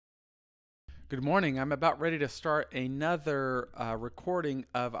Good morning. I'm about ready to start another recording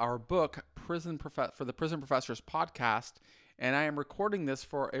of our book, for the Prison Professors podcast, and I am recording this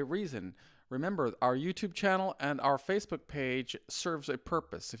for a reason. Remember, our YouTube channel and our Facebook page serves a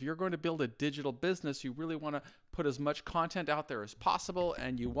purpose. If you're going to build a digital business, you really want to put as much content out there as possible,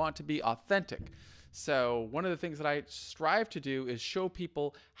 and you want to be authentic. So one of the things that I strive to do is show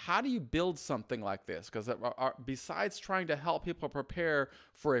people, how do you build something like this? Because besides trying to help people prepare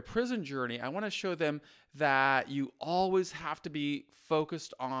for a prison journey, I want to show them that you always have to be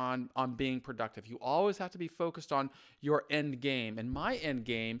focused on being productive. You always have to be focused on your end game. And my end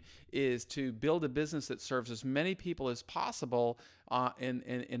game is to build a business that serves as many people as possible in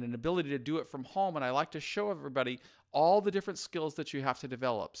an ability to do it from home. And I like to show everybody all the different skills that you have to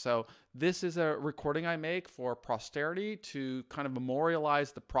develop. So this is a recording I make for posterity to kind of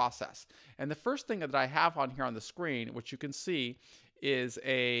memorialize the process. And the first thing that I have on here on the screen, which you can see, is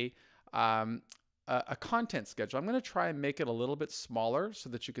a content schedule. I'm going to try and make it a little bit smaller so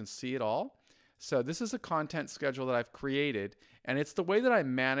that you can see it all. So this is a content schedule that I've created, and it's the way that I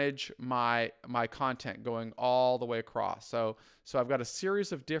manage my content going all the way across. So I've got a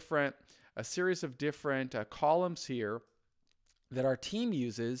series of different columns here that our team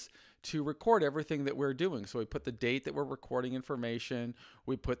uses to record everything that we're doing. So we put the date that we're recording information,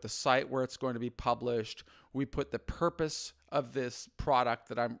 we put the site where it's going to be published, we put the purpose of this product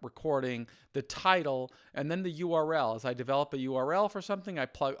that I'm recording, the title, and then the URL. As I develop a URL for something, I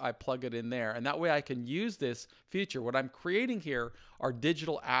plug it in there. And that way I can use this feature. What I'm creating here are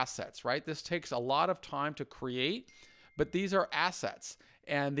digital assets, right? This takes a lot of time to create, but these are assets.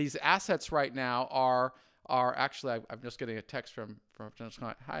 And these assets right now are actually, I'm just getting a text from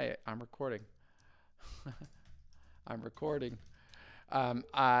hi, I'm recording. I'm recording.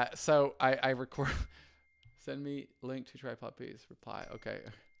 So I record. Send me link to tripod, please. Reply. Okay.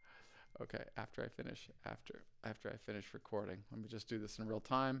 After I finish recording. Let me just do this in real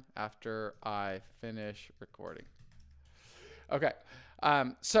time. After I finish recording. Okay.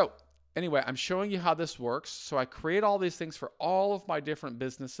 So anyway, I'm showing you how this works. So I create all these things for all of my different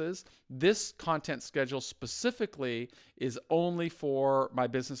businesses. This content schedule specifically is only for my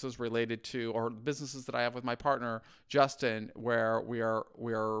businesses related to, or businesses that I have with my partner, Justin, where we are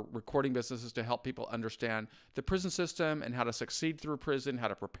recording businesses to help people understand the prison system and how to succeed through prison, how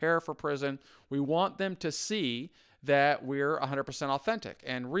to prepare for prison. We want them to see that we're 100% authentic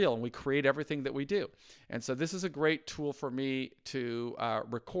and real, and we create everything that we do. And so this is a great tool for me to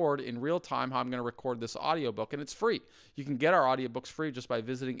record in real time how I'm going to record this audiobook, and it's free. You can get our audiobooks free just by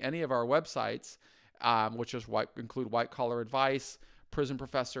visiting any of our websites, which include White Collar Advice, Prison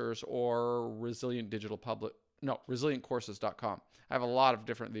Professors, or ResilientCourses.com. I have a lot of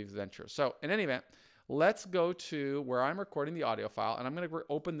different these ventures. So in any event, let's go to where I'm recording the audio file, and I'm going to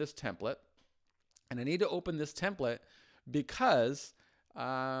open this template. And I need to open this template because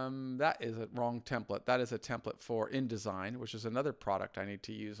that is a wrong template. That is a template for InDesign, which is another product I need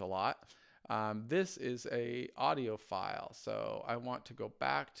to use a lot. This is a audio file. So I want to go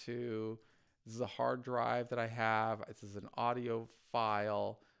back to, this is a hard drive that I have. This is an audio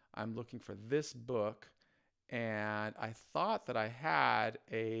file. I'm looking for this book. And I thought that I had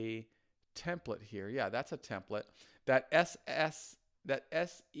a template here. Yeah, that's a template. That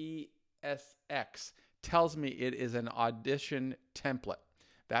SESX tells me it is an Audition template.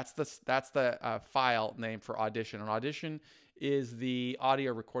 That's the file name for Audition. And Audition is the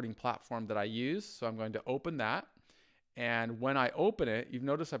audio recording platform that I use. So I'm going to open that. And when I open it, you've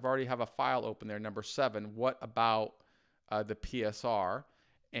noticed I've already have a file open there, number 7. What about the PSR?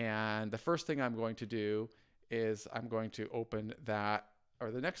 And the first thing I'm going to do is I'm going to open that. Or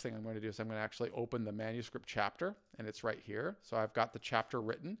the next thing I'm going to do is I'm going to actually open the manuscript chapter, and it's right here. So I've got the chapter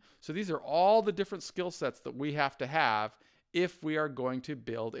written. So these are all the different skill sets that we have to have if we are going to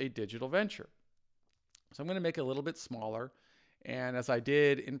build a digital venture. So I'm going to make it a little bit smaller. And as I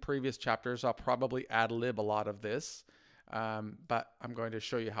did in previous chapters, I'll probably ad-lib a lot of this, but I'm going to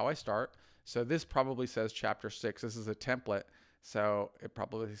show you how I start. So this probably says chapter 6. This is a template. So it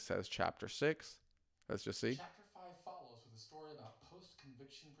probably says chapter 6. Let's just see. Chapter 5 follows with a story about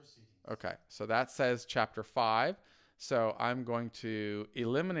post-conviction proceedings. Okay, so that says chapter 5. So I'm going to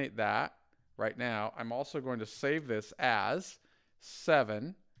eliminate that right now. I'm also going to save this as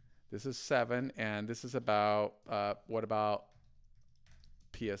 7. This is 7, and this is about, what about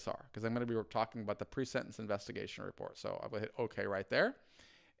PSR? Because I'm going to be talking about the pre-sentence investigation report. So I'm going to hit OK right there.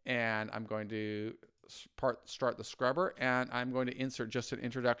 And I'm going to start the scrubber, and I'm going to insert just an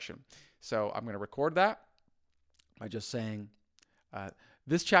introduction. So I'm going to record that by just saying,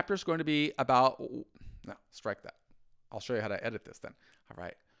 this chapter is going to be about, no, strike that. I'll show you how to edit this then. All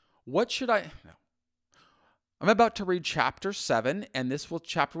right. What should I? No. I'm about to read chapter 7, and this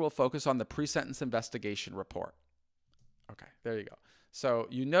chapter will focus on the pre-sentence investigation report. Okay, there you go. So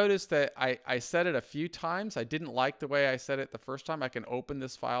you notice that I said it a few times. I didn't like the way I said it the first time. I can open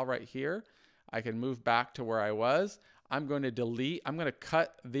this file right here. I can move back to where I was. I'm going to delete. I'm going to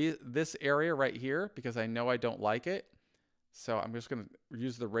cut this area right here because I know I don't like it. So I'm just going to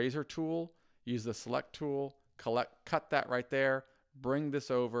use the razor tool, use the select tool, cut that right there, bring this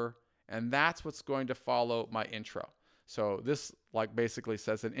over, and that's what's going to follow my intro. So this basically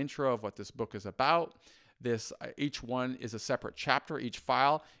says an intro of what this book is about. Each one is a separate chapter. Each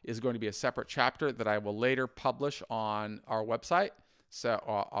file is going to be a separate chapter that I will later publish on our website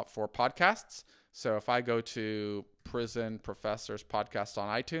for podcasts. So if I go to Prison Professors Podcast on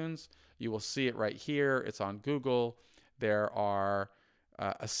iTunes, you will see it right here. It's on Google. There are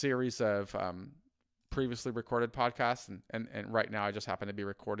a series of previously recorded podcasts, and right now I just happen to be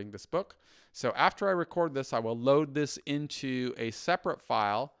recording this book. So after I record this, I will load this into a separate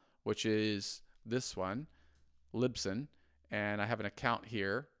file, which is this one, Libsyn, and I have an account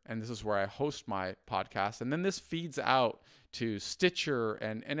here, and this is where I host my podcast, and then this feeds out to Stitcher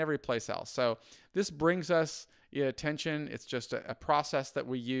and every place else. So this brings us attention. It's just a process that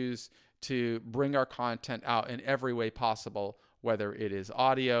we use to bring our content out in every way possible, whether it is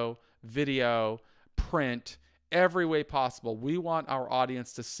audio, video, print, every way possible. We want our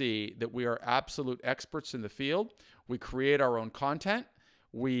audience to see that we are absolute experts in the field. We create our own content.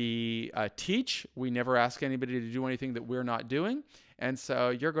 We teach. We never ask anybody to do anything that we're not doing. And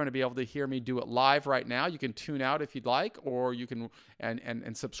so you're going to be able to hear me do it live right now. You can tune out if you'd like, or you can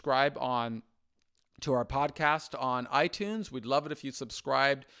and subscribe to our podcast on iTunes. We'd love it if you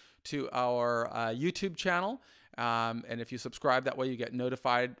subscribed to our YouTube channel. And if you subscribe, that way you get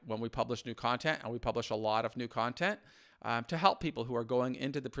notified when we publish new content, and we publish a lot of new content to help people who are going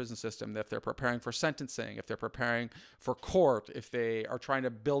into the prison system, if they're preparing for sentencing, if they're preparing for court, if they are trying to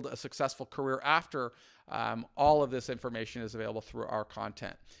build a successful career after. All of this information is available through our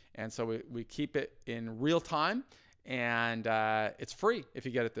content. And so we keep it in real time, and it's free if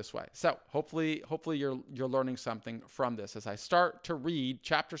you get it this way. So hopefully you're learning something from this as I start to read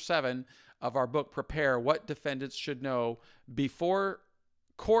chapter 7 of our book, Prepare What Defendants Should Know Before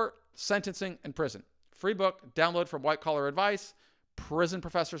Court, Sentencing, and Prison. Free book, download from White Collar Advice,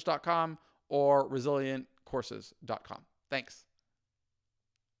 prisonprofessors.com, or resilientcourses.com. Thanks.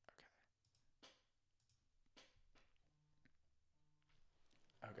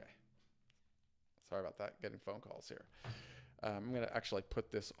 Okay. Sorry about that, getting phone calls here. I'm going to actually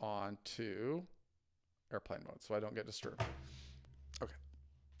put this on to airplane mode so I don't get disturbed. Okay.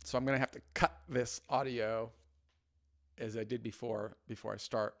 So I'm going to have to cut this audio as I did before I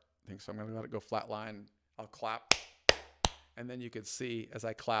start things. So I'm going to let it go flatline. I'll clap. And then you could see as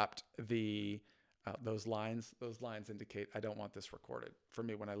I clapped those lines indicate I don't want this recorded for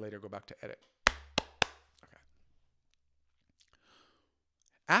me when I later go back to edit. Okay.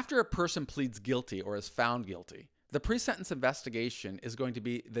 After a person pleads guilty or is found guilty, the pre-sentence investigation is going to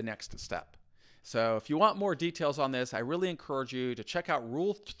be the next step. So if you want more details on this, I really encourage you to check out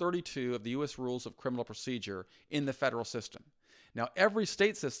Rule 32 of the U.S. Rules of Criminal Procedure in the federal system. Now, every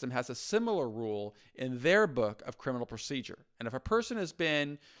state system has a similar rule in their book of criminal procedure. And if a person has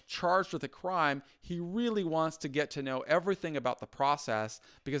been charged with a crime, he really wants to get to know everything about the process,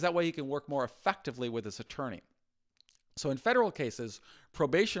 because that way he can work more effectively with his attorney. So in federal cases,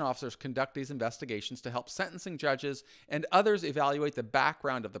 probation officers conduct these investigations to help sentencing judges and others evaluate the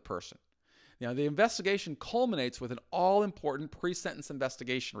background of the person. Now, the investigation culminates with an all-important pre-sentence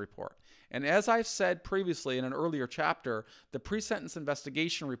investigation report. And as I've said previously in an earlier chapter, the pre-sentence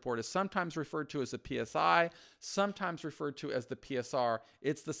investigation report is sometimes referred to as the PSI, sometimes referred to as the PSR.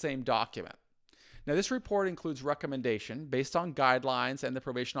 It's the same document. Now, this report includes recommendation based on guidelines and the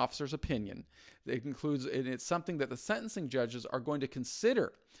probation officer's opinion. It's something that the sentencing judges are going to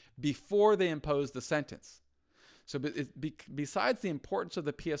consider before they impose the sentence. So besides the importance of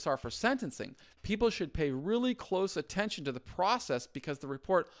the PSR for sentencing, people should pay really close attention to the process, because the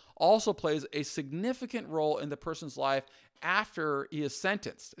report also plays a significant role in the person's life after he is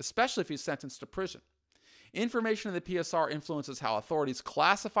sentenced, especially if he's sentenced to prison. Information in the PSR influences how authorities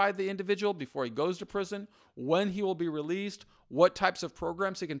classify the individual before he goes to prison, when he will be released, what types of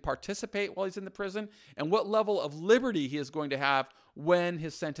programs he can participate while he's in the prison, and what level of liberty he is going to have when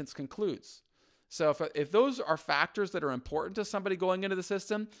his sentence concludes. So if those are factors that are important to somebody going into the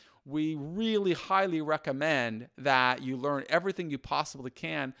system, we really highly recommend that you learn everything you possibly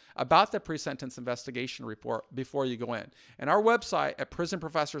can about the pre-sentence investigation report before you go in. And our website at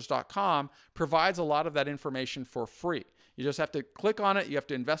prisonprofessors.com provides a lot of that information for free. You just have to click on it. You have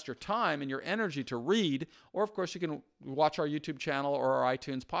to invest your time and your energy to read, or of course you can watch our YouTube channel or our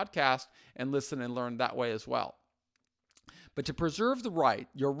iTunes podcast and listen and learn that way as well. But to preserve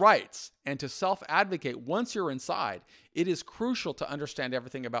your rights, and to self-advocate once you're inside, it is crucial to understand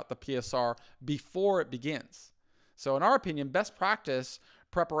everything about the PSR before it begins. So in our opinion, best practice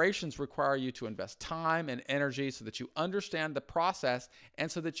preparations require you to invest time and energy so that you understand the process and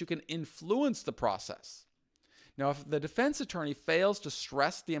so that you can influence the process. Now, if the defense attorney fails to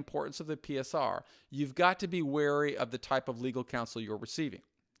stress the importance of the PSR, you've got to be wary of the type of legal counsel you're receiving.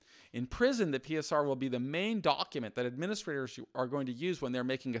 In prison, the PSR will be the main document that administrators are going to use when they're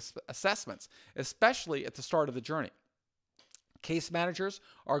making assessments, especially at the start of the journey. Case managers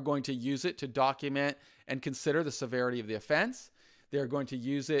are going to use it to document and consider the severity of the offense. They're going to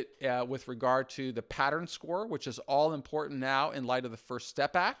use it with regard to the pattern score, which is all important now in light of the First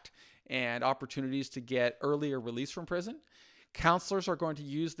Step Act and opportunities to get earlier release from prison. Counselors are going to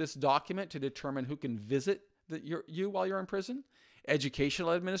use this document to determine who can visit you while you're in prison.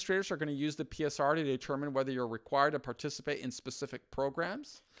 Educational administrators are going to use the PSR to determine whether you're required to participate in specific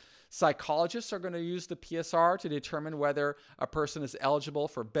programs. Psychologists are going to use the PSR to determine whether a person is eligible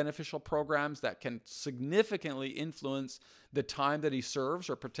for beneficial programs that can significantly influence the time that he serves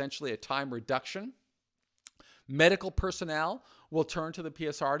or potentially a time reduction. Medical personnel will turn to the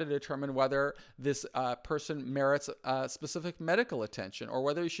PSR to determine whether this person merits specific medical attention or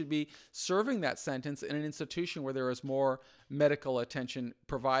whether he should be serving that sentence in an institution where there is more medical attention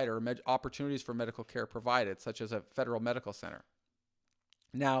provided or opportunities for medical care provided, such as a federal medical center.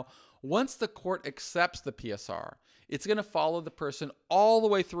 Now, once the court accepts the PSR, it's going to follow the person all the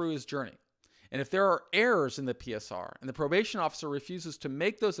way through his journey. And if there are errors in the PSR and the probation officer refuses to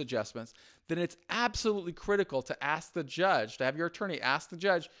make those adjustments, then it's absolutely critical to ask the judge, to have your attorney ask the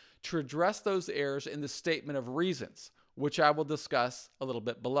judge to address those errors in the statement of reasons, which I will discuss a little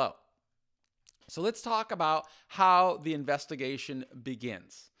bit below. So let's talk about how the investigation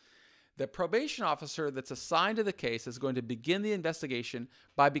begins. The probation officer that's assigned to the case is going to begin the investigation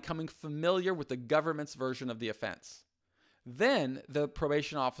by becoming familiar with the government's version of the offense. Then the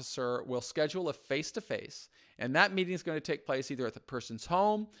probation officer will schedule a face-to-face, and that meeting is going to take place either at the person's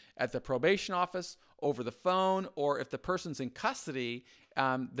home, at the probation office, over the phone, or if the person's in custody,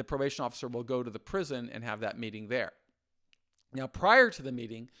 the probation officer will go to the prison and have that meeting there. Now, prior to the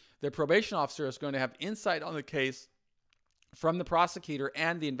meeting, the probation officer is going to have insight on the case from the prosecutor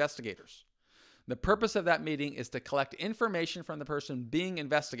and the investigators. The purpose of that meeting is to collect information from the person being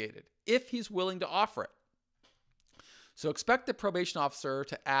investigated, if he's willing to offer it. So expect the probation officer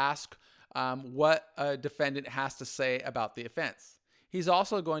to ask what a defendant has to say about the offense. He's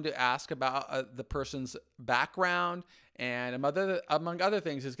also going to ask about the person's background, and among other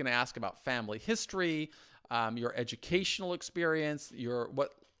things, he's going to ask about family history, your educational experience,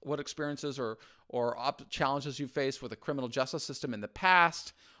 what experiences or challenges you faced with the criminal justice system in the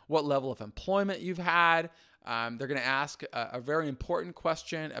past, what level of employment you've had. They're going to ask a very important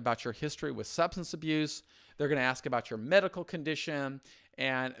question about your history with substance abuse. They're going to ask about your medical condition,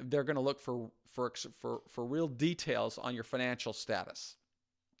 and they're going to look for real details on your financial status.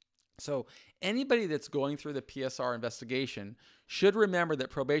 So anybody that's going through the PSR investigation should remember that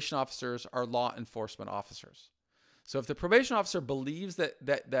probation officers are law enforcement officers. So if the probation officer believes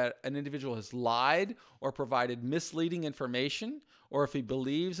that an individual has lied or provided misleading information, or if he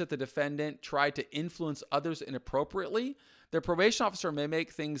believes that the defendant tried to influence others inappropriately, the probation officer may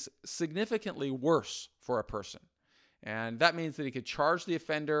make things significantly worse for a person. And that means that he could charge the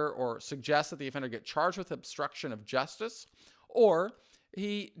offender or suggest that the offender get charged with obstruction of justice, or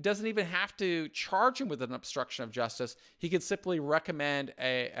he doesn't even have to charge him with an obstruction of justice. He could simply recommend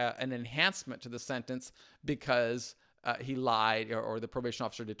an enhancement to the sentence because he lied, or the probation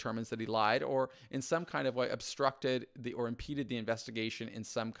officer determines that he lied, or in some kind of way obstructed or impeded the investigation in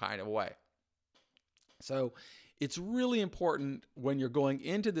some kind of way. So it's really important when you're going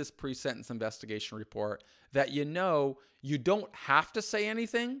into this pre-sentence investigation report that you know you don't have to say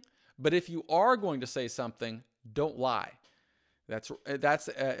anything, but if you are going to say something, don't lie. That's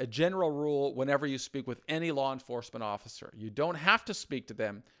a general rule whenever you speak with any law enforcement officer. You don't have to speak to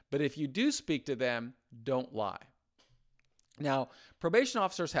them, but if you do speak to them, don't lie. Now, probation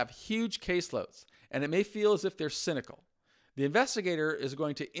officers have huge caseloads, and it may feel as if they're cynical. The investigator is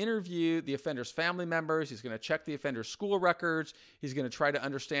going to interview the offender's family members. He's going to check the offender's school records. He's going to try to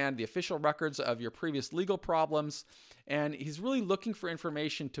understand the official records of your previous legal problems. And he's really looking for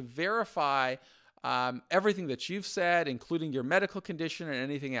information to verify everything that you've said, including your medical condition and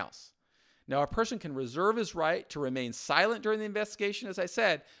anything else. Now, a person can reserve his right to remain silent during the investigation, as I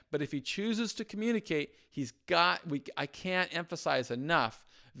said, but if he chooses to communicate, I can't emphasize enough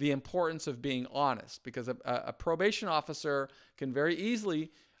the importance of being honest, because a probation officer can very easily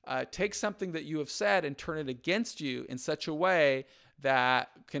take something that you have said and turn it against you in such a way that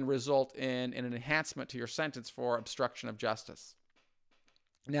can result in an enhancement to your sentence for obstruction of justice.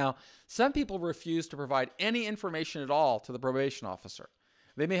 Now, some people refuse to provide any information at all to the probation officer.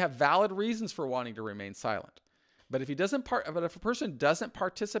 They may have valid reasons for wanting to remain silent. But if a person doesn't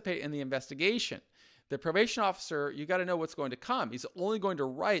participate in the investigation, the probation officer, you got to know what's going to come. He's only going to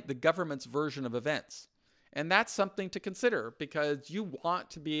write the government's version of events. And that's something to consider, because you want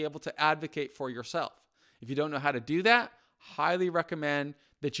to be able to advocate for yourself. If you don't know how to do that, highly recommend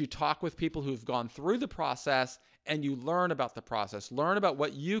that you talk with people who've gone through the process and you learn about the process. Learn about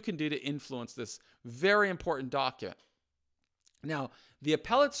what you can do to influence this very important document. Now, the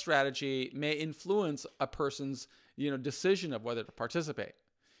appellate strategy may influence a person's decision of whether to participate.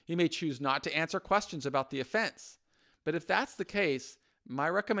 He may choose not to answer questions about the offense. But if that's the case, my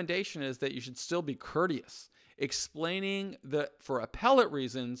recommendation is that you should still be courteous, explaining that for appellate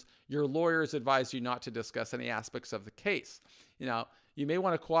reasons, your lawyers advise you not to discuss any aspects of the case. You may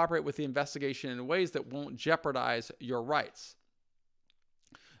want to cooperate with the investigation in ways that won't jeopardize your rights.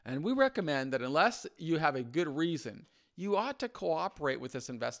 And we recommend that unless you have a good reason, you ought to cooperate with this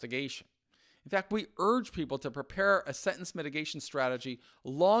investigation. In fact, we urge people to prepare a sentence mitigation strategy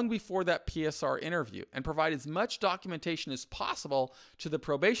long before that PSR interview and provide as much documentation as possible to the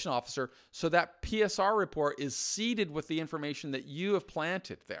probation officer so that PSR report is seeded with the information that you have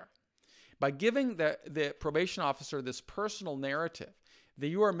planted there. By giving the probation officer this personal narrative, that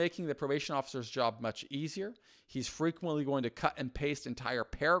you are making the probation officer's job much easier. He's frequently going to cut and paste entire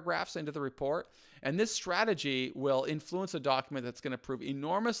paragraphs into the report. And this strategy will influence a document that's going to prove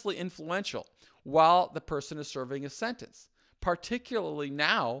enormously influential while the person is serving a sentence, particularly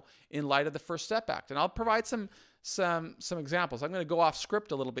now in light of the First Step Act. And I'll provide some examples. I'm going to go off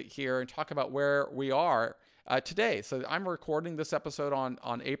script a little bit here and talk about where we are today. So I'm recording this episode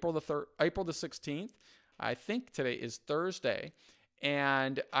on April the 16th. I think today is Thursday.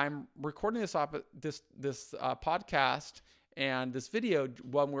 And I'm recording this podcast and this video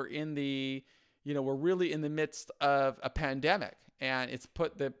when we're we're really in the midst of a pandemic, and it's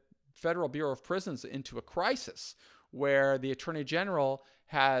put the Federal Bureau of Prisons into a crisis where the Attorney General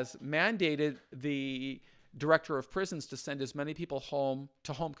has mandated the Director of Prisons to send as many people home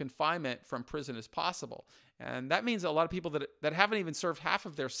to home confinement from prison as possible. And that means a lot of people that haven't even served half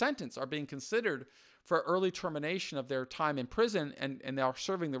of their sentence are being considered for early termination of their time in prison, and they are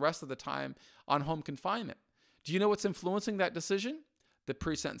serving the rest of the time on home confinement. Do you know what's influencing that decision? The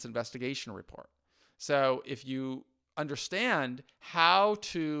pre-sentence investigation report. So if you understand how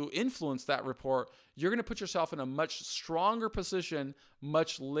to influence that report, you're going to put yourself in a much stronger position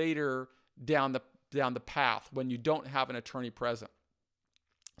much later down the path when you don't have an attorney present.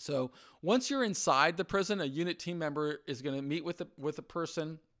 So once you're inside the prison, a unit team member is going to meet with the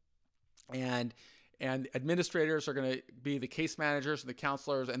person, and administrators are going to be the case managers and the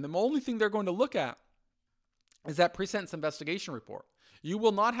counselors, and the only thing they're going to look at is that pre-sentence investigation report. You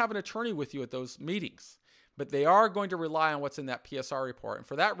will not have an attorney with you at those meetings, but they are going to rely on what's in that PSR report. And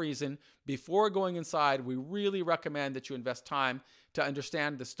for that reason, before going inside, we really recommend that you invest time to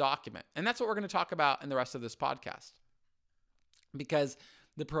understand this document. And that's what we're going to talk about in the rest of this podcast. Because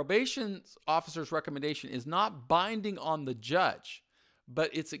the probation officer's recommendation is not binding on the judge,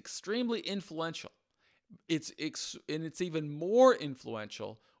 but it's extremely influential. It's even more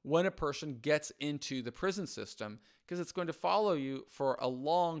influential when a person gets into the prison system, because it's going to follow you for a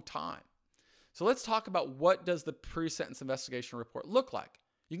long time. So let's talk about what does the pre-sentence investigation report look like.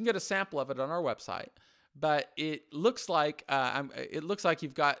 You can get a sample of it on our website, but it looks like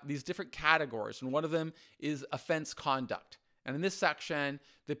you've got these different categories, and one of them is offense conduct. And in this section,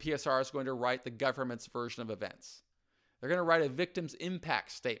 the PSR is going to write the government's version of events. They're going to write a victim's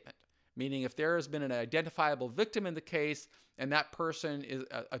impact statement, meaning if there has been an identifiable victim in the case and that person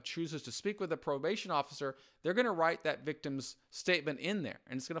chooses to speak with a probation officer, they're going to write that victim's statement in there,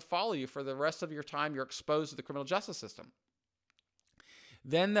 and it's going to follow you for the rest of your time you're exposed to the criminal justice system.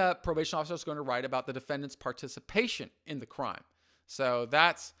 Then the probation officer is going to write about the defendant's participation in the crime. So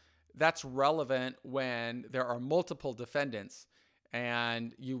that's relevant when there are multiple defendants,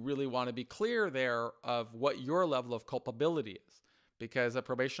 and you really want to be clear there of what your level of culpability is, because a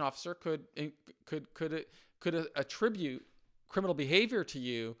probation officer could attribute criminal behavior to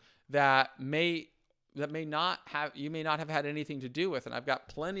you that you may not have had anything to do with. And I've got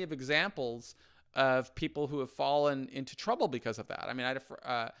plenty of examples of people who have fallen into trouble because of that. I mean, I had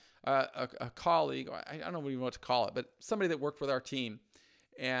a colleague, or I don't know even what to call it, but somebody that worked with our team,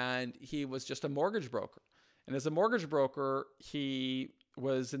 and he was just a mortgage broker. And as a mortgage broker, he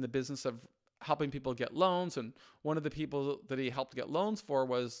was in the business of helping people get loans. And one of the people that he helped get loans for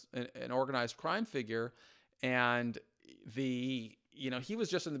was an organized crime figure. And he was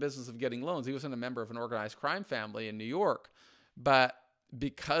just in the business of getting loans. He wasn't a member of an organized crime family in New York. But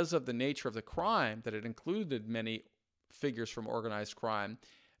because of the nature of the crime, that it included many figures from organized crime,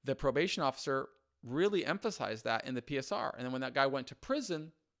 the probation officer really emphasized that in the PSR. And then when that guy went to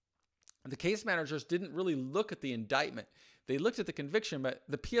prison, the case managers didn't really look at the indictment. They looked at the conviction, but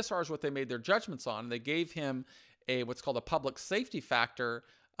the PSR is what they made their judgments on. And they gave him what's called a public safety factor,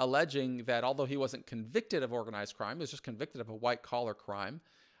 alleging that although he wasn't convicted of organized crime, he was just convicted of a white-collar crime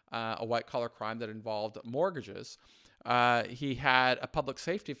that involved mortgages. He had a public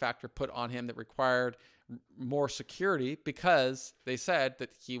safety factor put on him that required more security because they said that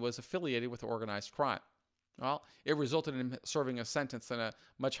he was affiliated with organized crime. Well, it resulted in him serving a sentence in a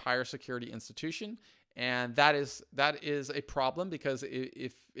much higher security institution, and that is a problem because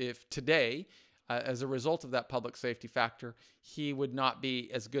if today, as a result of that public safety factor, he would not be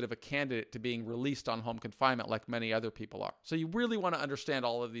as good of a candidate to being released on home confinement like many other people are. So you really want to understand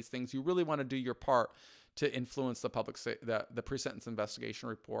all of these things. You really want to do your part to influence the the pre-sentence investigation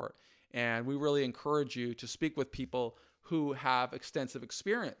report. And we really encourage you to speak with people who have extensive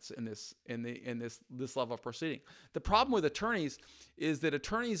experience in this level of proceeding. The problem with attorneys is that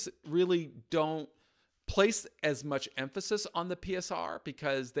attorneys really don't place as much emphasis on the PSR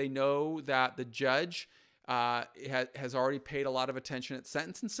because they know that the judge has already paid a lot of attention at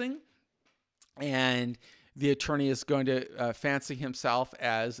sentencing, and the attorney is going to fancy himself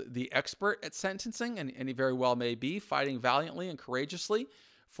as the expert at sentencing, and he very well may be, fighting valiantly and courageously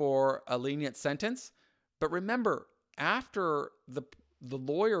for a lenient sentence. But remember, after the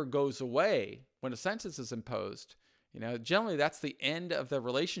lawyer goes away, when a sentence is imposed, generally that's the end of the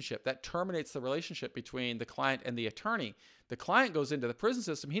relationship. That terminates the relationship between the client and the attorney. The client goes into the prison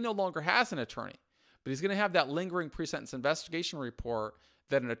system. He no longer has an attorney, but he's going to have that lingering pre-sentence investigation report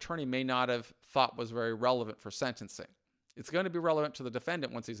that an attorney may not have thought was very relevant for sentencing. It's going to be relevant to the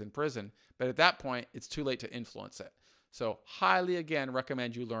defendant once he's in prison, but at that point, it's too late to influence it. So highly, again,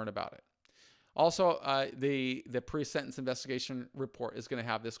 recommend you learn about it. Also, the pre-sentence investigation report is going to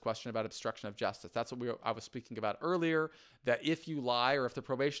have this question about obstruction of justice. That's what I was speaking about earlier, that if you lie or if the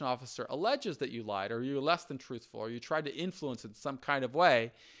probation officer alleges that you lied or you're less than truthful or you tried to influence in some kind of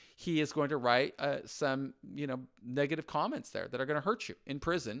way, he is going to write some negative comments there that are going to hurt you in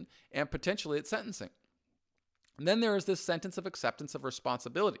prison and potentially at sentencing. And then there is this sentence of acceptance of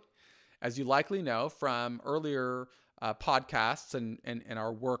responsibility. As you likely know from earlier podcasts and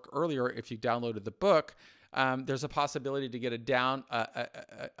our work earlier, if you downloaded the book, there's a possibility to get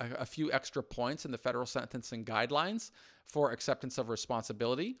a few extra points in the federal sentencing guidelines for acceptance of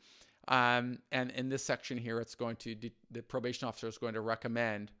responsibility. And in this section here, the probation officer is going to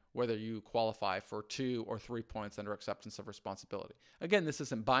recommend whether you qualify for 2 or 3 points under acceptance of responsibility. Again, this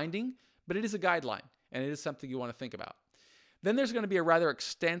isn't binding, but it is a guideline, and it is something you want to think about. Then there's going to be a rather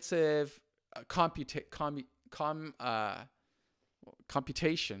extensive computation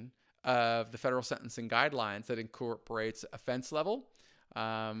of the federal sentencing guidelines that incorporates offense level.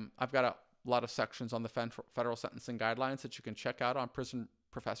 I've got a lot of sections on the federal sentencing guidelines that you can check out on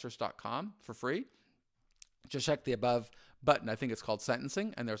prisonprofessors.com for free. Just check the above button. I think it's called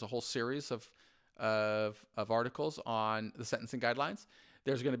sentencing, and there's a whole series of articles on the sentencing guidelines.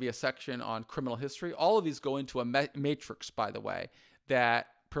 There's going to be a section on criminal history. All of these go into a matrix, by the way, that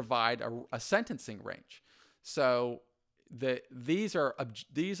provide a sentencing range. So these are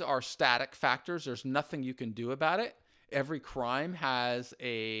static factors. There's nothing you can do about it. Every crime has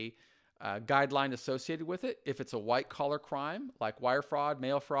a guideline associated with it. If it's a white-collar crime, like wire fraud,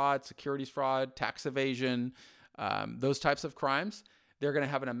 mail fraud, securities fraud, tax evasion, those types of crimes, they're going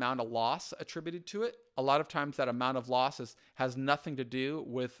to have an amount of loss attributed to it. A lot of times that amount of loss has nothing to do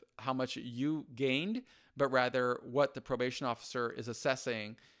with how much you gained, but rather what the probation officer is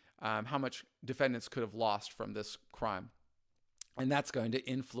assessing, how much defendants could have lost from this crime. And that's going to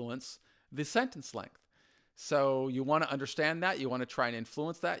influence the sentence length. So you want to understand that. You want to try and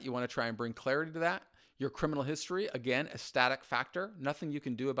influence that. You want to try and bring clarity to that. Your criminal history, again, a static factor. Nothing you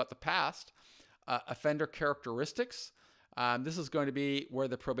can do about the past. Offender characteristics. This is going to be where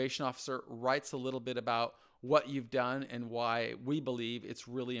the probation officer writes a little bit about what you've done and why we believe it's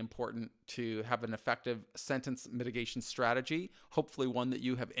really important to have an effective sentence mitigation strategy, hopefully one that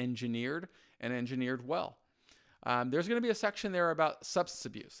you have engineered and engineered well. There's going to be a section there about substance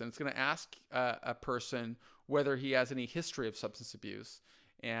abuse, and it's going to ask a person whether he has any history of substance abuse.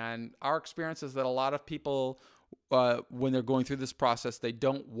 And our experience is that a lot of people, when they're going through this process, they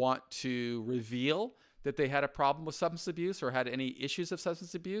don't want to reveal that they had a problem with substance abuse or had any issues of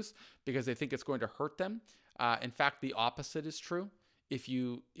substance abuse because they think it's going to hurt them. In fact, the opposite is true. If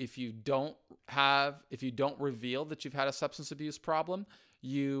you don't reveal that you've had a substance abuse problem,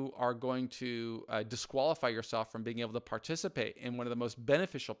 you are going to disqualify yourself from being able to participate in one of the most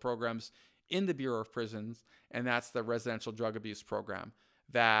beneficial programs in the Bureau of Prisons, and that's the residential drug abuse program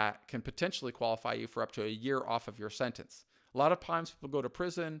that can potentially qualify you for up to a year off of your sentence. A lot of times people go to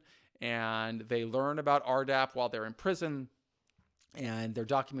prison and they learn about RDAP while they're in prison, and their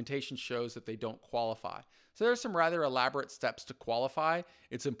documentation shows that they don't qualify. So there's some rather elaborate steps to qualify.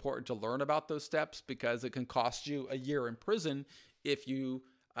 It's important to learn about those steps because it can cost you a year in prison if you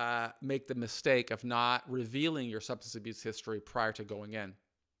make the mistake of not revealing your substance abuse history prior to going in.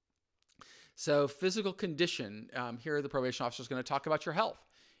 So physical condition, here the probation officer is going to talk about your health.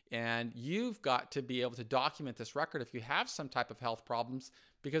 And you've got to be able to document this record if you have some type of health problems,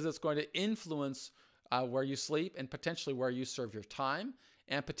 because it's going to influence where you sleep and potentially where you serve your time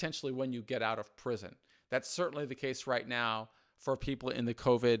and potentially when you get out of prison. That's certainly the case right now for people in the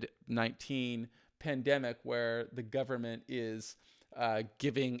COVID-19 pandemic, where the government is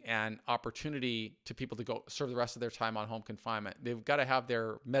giving an opportunity to people to go serve the rest of their time on home confinement. They've got to have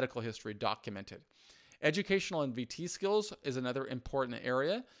their medical history documented. Educational and VT skills is another important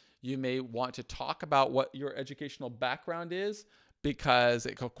area. You may want to talk about what your educational background is, because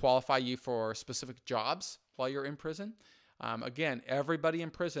it could qualify you for specific jobs while you're in prison. Again, everybody in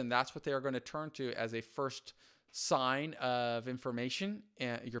prison, that's what they are going to turn to as a first sign of information,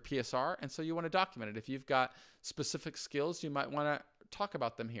 your PSR, and so you want to document it. If you've got specific skills, you might want to talk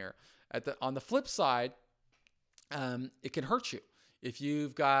about them here. On the flip side, it can hurt you. If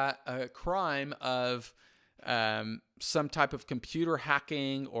you've got a crime of some type of computer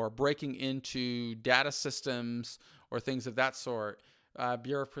hacking or breaking into data systems or things of that sort,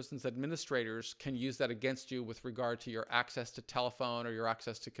 Bureau of Prisons administrators can use that against you with regard to your access to telephone or your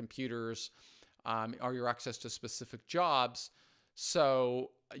access to computers, or your access to specific jobs.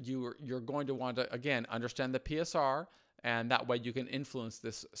 So you're going to want to, again, understand the PSR, and that way you can influence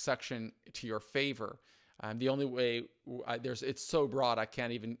this section to your favor. The only way it's so broad I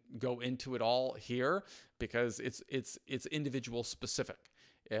can't even go into it all here, because it's individual specific.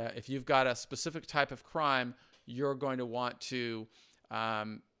 If you've got a specific type of crime, you're going to want to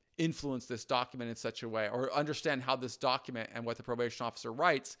influence this document in such a way, or understand how this document and what the probation officer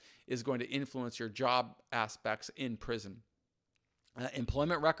writes is going to influence your job aspects in prison.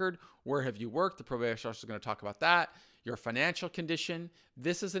 Employment record, where have you worked? The probation officer is going to talk about that. Your financial condition,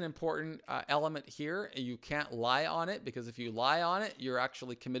 this is an important element here. You can't lie on it, because if you lie on it, you're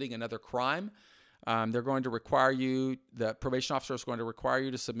actually committing another crime. They're going to require you, the probation officer is going to require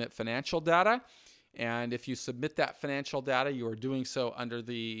you to submit financial data. And if you submit that financial data, you are doing so under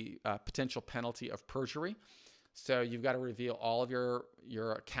the potential penalty of perjury. So you've got to reveal all of your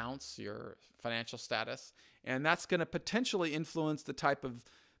accounts, your financial status, and that's going to potentially influence the type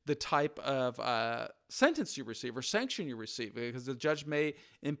of sentence you receive or sanction you receive, because the judge may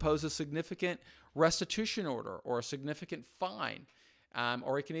impose a significant restitution order or a significant fine,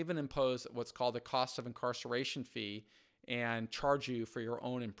 or he can even impose what's called the cost of incarceration fee and charge you for your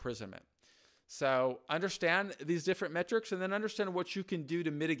own imprisonment. So understand these different metrics, and then understand what you can do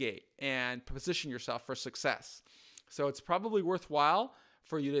to mitigate and position yourself for success. So it's probably worthwhile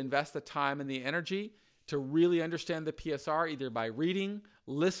for you to invest the time and the energy to really understand the PSR, either by reading,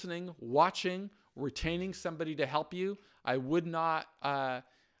 listening, watching, retaining somebody to help you. I would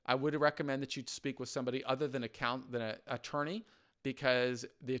recommend that you speak with somebody other than an attorney, because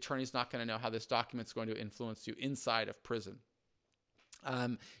the attorney is not going to know how this document is going to influence you inside of prison.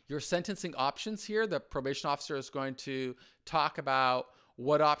 Your sentencing options here, the probation officer is going to talk about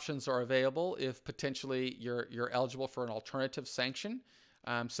what options are available if potentially you're eligible for an alternative sanction,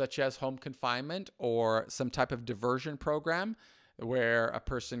 such as home confinement or some type of diversion program where a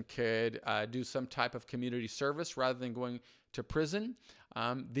person could do some type of community service rather than going to prison.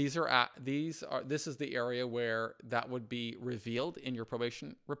 This is the area where that would be revealed in your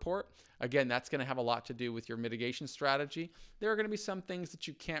probation report. Again, that's going to have a lot to do with your mitigation strategy. There are going to be some things that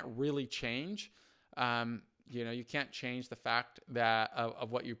you can't really change. You can't change the fact that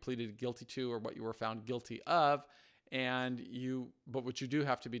of what you pleaded guilty to or what you were found guilty of. But what you do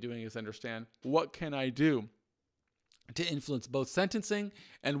have to be doing is understand, what can I do to influence both sentencing,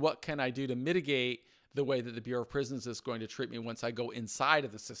 and what can I do to mitigate the way that the Bureau of Prisons is going to treat me once I go inside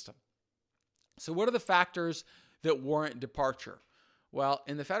of the system. So what are the factors that warrant departure? Well,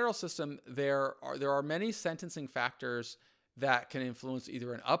 in the federal system, there are many sentencing factors that can influence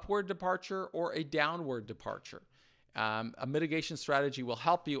either an upward departure or a downward departure. A mitigation strategy will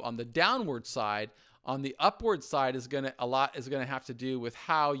help you on the downward side. On the upward side is going to have to do with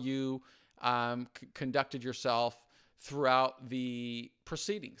how you conducted yourself throughout the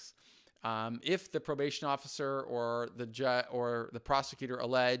proceedings. If the probation officer or the judge or the prosecutor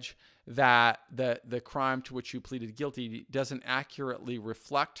allege that the crime to which you pleaded guilty doesn't accurately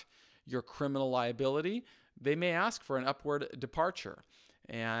reflect your criminal liability, they may ask for an upward departure.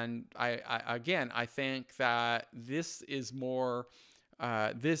 And I think that this is more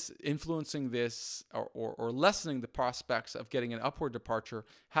this influencing this or lessening the prospects of getting an upward departure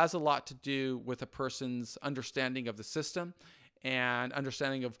has a lot to do with a person's understanding of the system and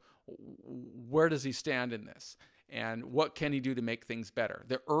understanding of where does he stand in this and what can he do to make things better.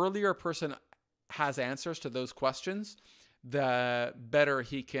 The earlier a person has answers to those questions, the better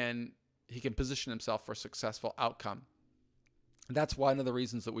he can position himself for a successful outcome. That's one of the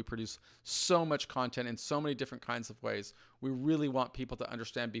reasons that we produce so much content in so many different kinds of ways. We really want people to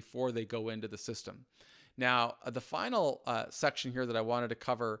understand before they go into the system. Now, the final section here that I wanted to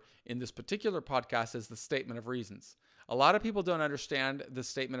cover in this particular podcast is the Statement of Reasons. A lot of people don't understand the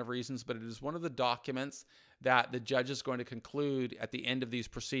Statement of Reasons, but it is one of the documents that the judge is going to conclude at the end of these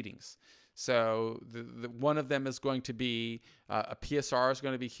proceedings. So one of them is going to be a PSR is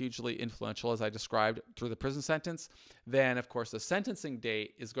going to be hugely influential, as I described, through the prison sentence. Then, of course, the sentencing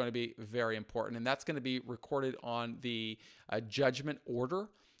date is going to be very important, and that's going to be recorded on the judgment order.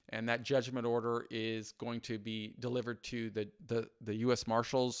 And that judgment order is going to be delivered to the U.S.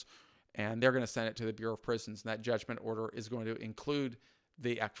 Marshals, and they're going to send it to the Bureau of Prisons. And that judgment order is going to include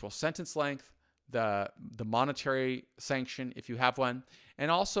the actual sentence length, the monetary sanction, if you have one, and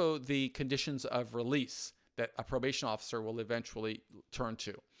also the conditions of release that a probation officer will eventually turn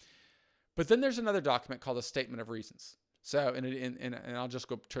to. But then there's another document called a Statement of Reasons. So, and I'll just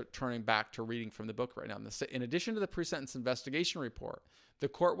go turning back to reading from the book right now. In addition to the pre-sentence investigation report, the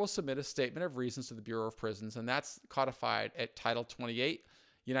court will submit a Statement of Reasons to the Bureau of Prisons, and that's codified at Title 28,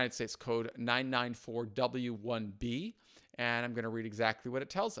 United States Code 994W1B, and I'm going to read exactly what it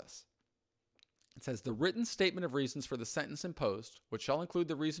tells us. It says, the written statement of reasons for the sentence imposed, which shall include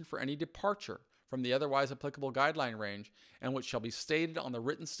the reason for any departure from the otherwise applicable guideline range, and which shall be stated on the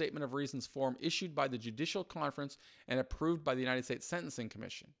written statement of reasons form issued by the Judicial Conference and approved by the United States Sentencing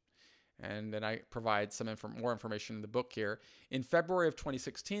Commission. And then I provide some more information in the book here. In February of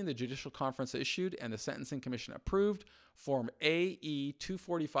 2016, the Judicial Conference issued and the Sentencing Commission approved Form AE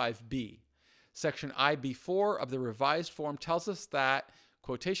 245B. Section IB4 of the revised form tells us that,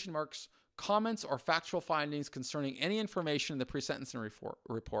 quotation marks, comments or factual findings concerning any information in the pre-sentencing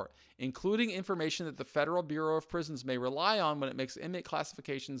report, including information that the Federal Bureau of Prisons may rely on when it makes inmate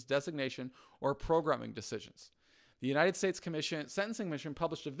classifications, designation, or programming decisions. The United States Sentencing Commission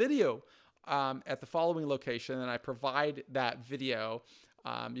published a video at the following location, and I provide that video.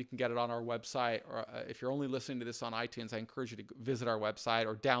 You can get it on our website, or if you're only listening to this on iTunes, I encourage you to visit our website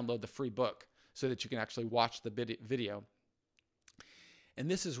or download the free book so that you can actually watch the video. And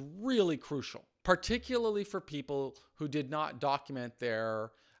this is really crucial, particularly for people who did not document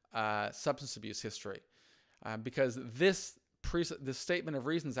their substance abuse history, because this statement of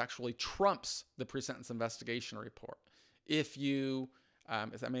reasons actually trumps the pre-sentence investigation report. If you,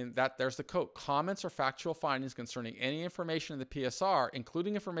 there's the quote, comments or factual findings concerning any information in the PSR,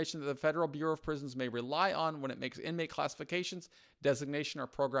 including information that the Federal Bureau of Prisons may rely on when it makes inmate classifications, designation, or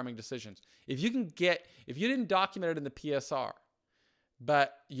programming decisions. If you didn't document it in the PSR,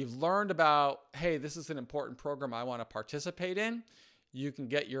 but you've learned about, hey, this is an important program I want to participate in, you can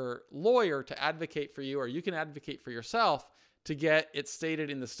get your lawyer to advocate for you, or you can advocate for yourself to get it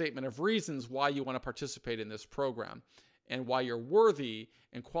stated in the statement of reasons why you want to participate in this program and why you're worthy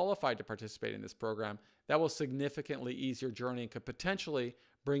and qualified to participate in this program. That will significantly ease your journey and could potentially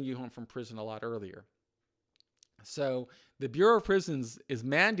bring you home from prison a lot earlier. So the Bureau of Prisons is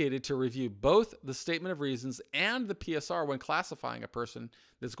mandated to review both the Statement of Reasons and the PSR when classifying a person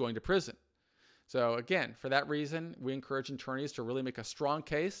that's going to prison. So again, for that reason, we encourage attorneys to really make a strong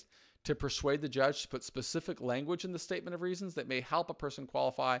case to persuade the judge to put specific language in the Statement of Reasons that may help a person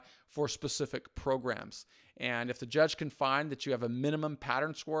qualify for specific programs. And if the judge can find that you have a minimum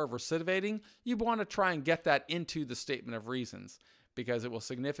pattern score of recidivating, you want to try and get that into the Statement of Reasons because it will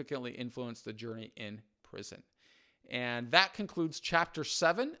significantly influence the journey in prison. And that concludes Chapter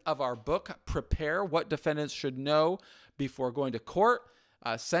 7 of our book, Prepare What Defendants Should Know Before Going to Court,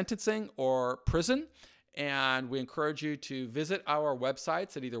 Sentencing, or Prison. And we encourage you to visit our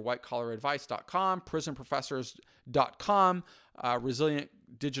websites at either whitecollaradvice.com, prisonprofessors.com,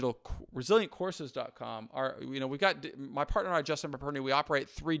 resilientcourses.com. We got my partner and I, Justin Paperny, we operate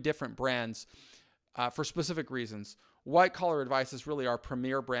 3 different brands for specific reasons. White Collar Advice is really our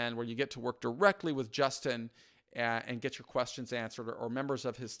premier brand, where you get to work directly with Justin and get your questions answered, or members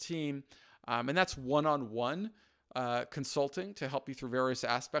of his team. And that's one-on-one consulting to help you through various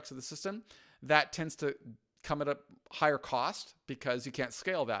aspects of the system. That tends to come at a higher cost because you can't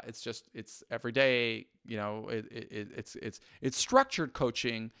scale that. It's every day, it's structured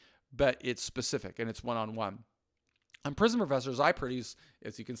coaching, but it's specific and it's one-on-one. On Prison Professors, I produce,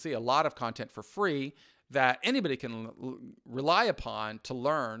 as you can see, a lot of content for free that anybody can rely upon to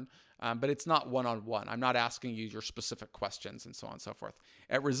learn, but it's not one-on-one. I'm not asking you your specific questions and so on and so forth.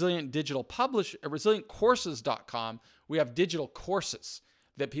 At resilientcourses.com, we have digital courses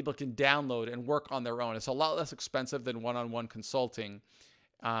that people can download and work on their own. It's a lot less expensive than one-on-one consulting,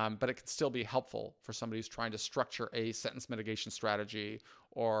 but it can still be helpful for somebody who's trying to structure a sentence mitigation strategy,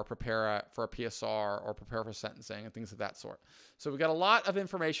 or prepare for a PSR, or prepare for sentencing and things of that sort. So we've got a lot of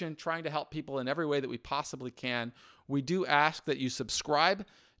information trying to help people in every way that we possibly can. We do ask that you subscribe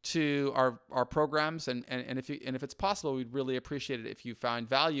to our programs, and if it's possible, we'd really appreciate it if you found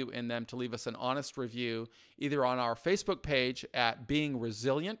value in them, to leave us an honest review, either on our Facebook page at Being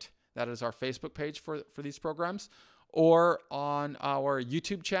Resilient, that is our Facebook page for these programs, or on our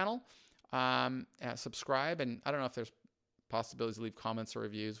YouTube channel. Subscribe, and I don't know if there's possibilities to leave comments or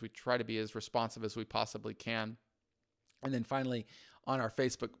reviews. We try to be as responsive as we possibly can. And then finally, on our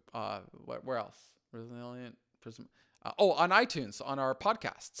Facebook, where else? Resilient Prism. On iTunes, on our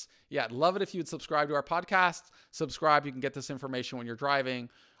podcasts. Yeah, I'd love it if you would subscribe to our podcasts. Subscribe. You can get this information when you're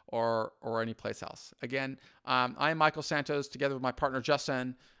driving or any place else. Again, I'm Michael Santos, together with my partner,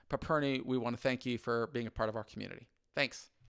 Justin Paperny. We want to thank you for being a part of our community. Thanks.